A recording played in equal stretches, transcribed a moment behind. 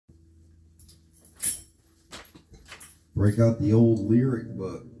Break out the old lyric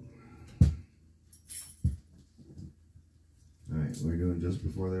book. Alright, we're doing just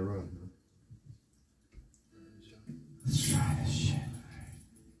before they run. Let's try this shit.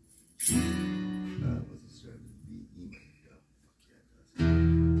 That was a start to be emo.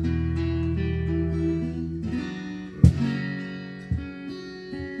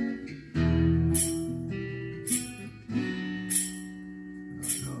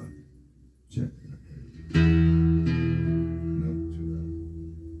 Fuck yeah, check.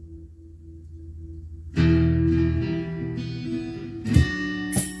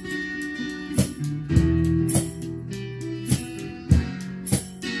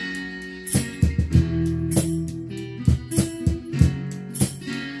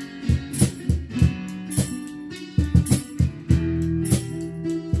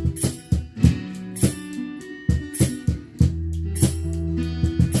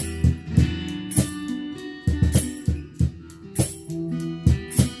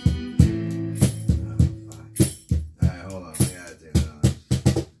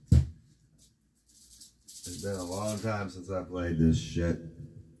 It's been a long time since I played this shit.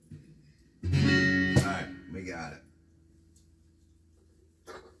 Alright, we got it.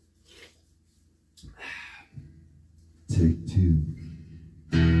 Take two.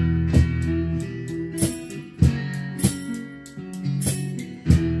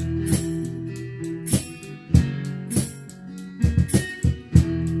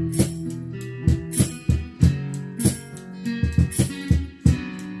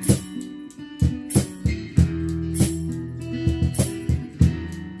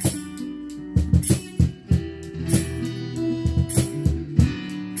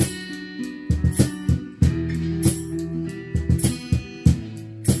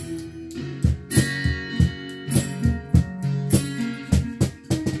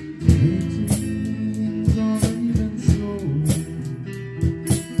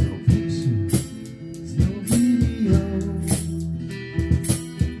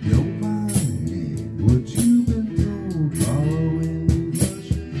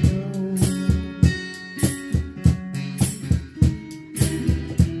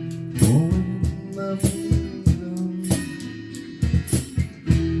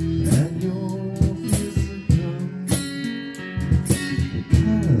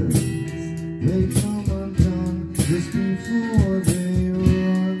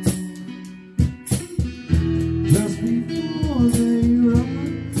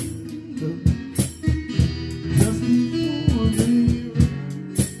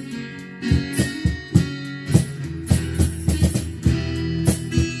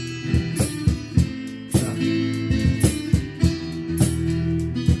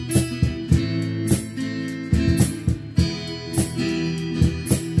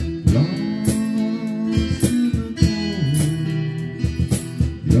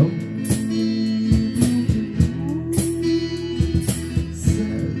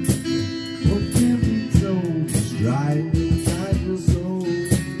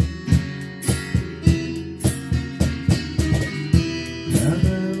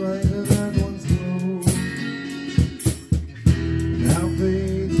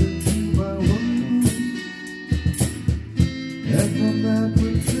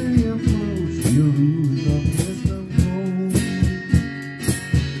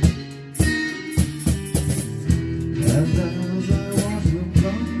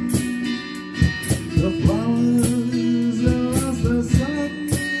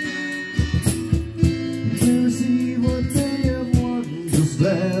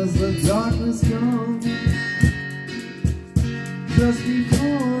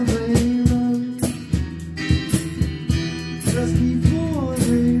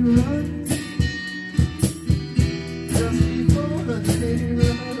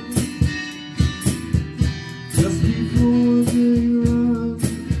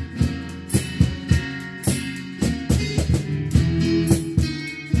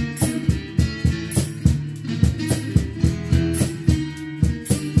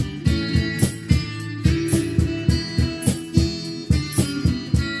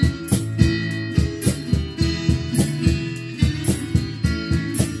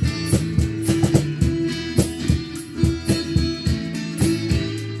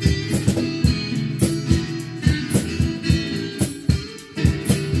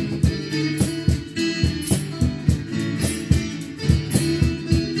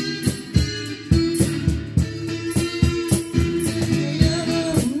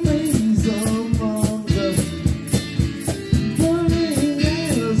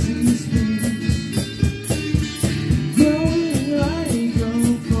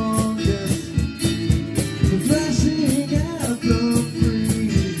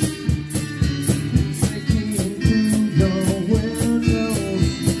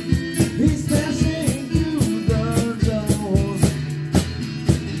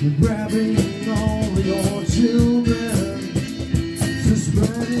 grabbing all your children to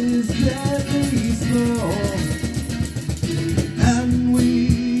spread his deadly spell. And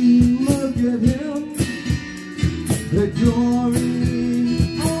we look at him,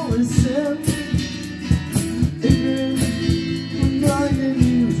 ignoring all his sin, ignorant, blinding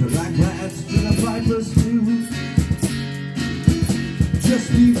news like rats to the viper's stew. Just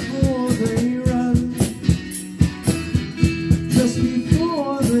before they run, just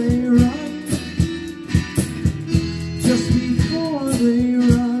before they run, just before they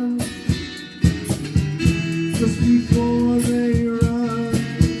run, just before they run.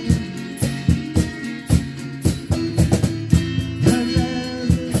 And as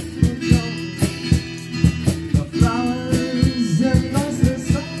it comes, the flowers and lost their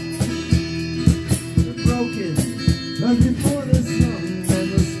song, they're broken just before the sun.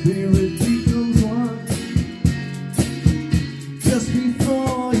 Spirit becomes one. Just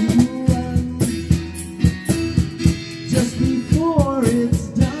before you run, just before it's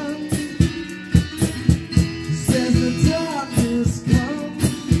done, says the darkness comes,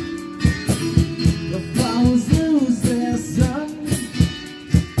 the flowers lose their sun,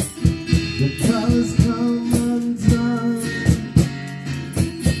 the colors come undone,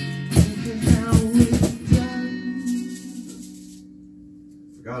 and now it's done.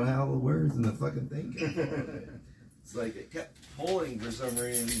 Forgot how the words in the fucking thing came from. It's like it kept pulling for some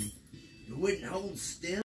reason. It wouldn't hold still.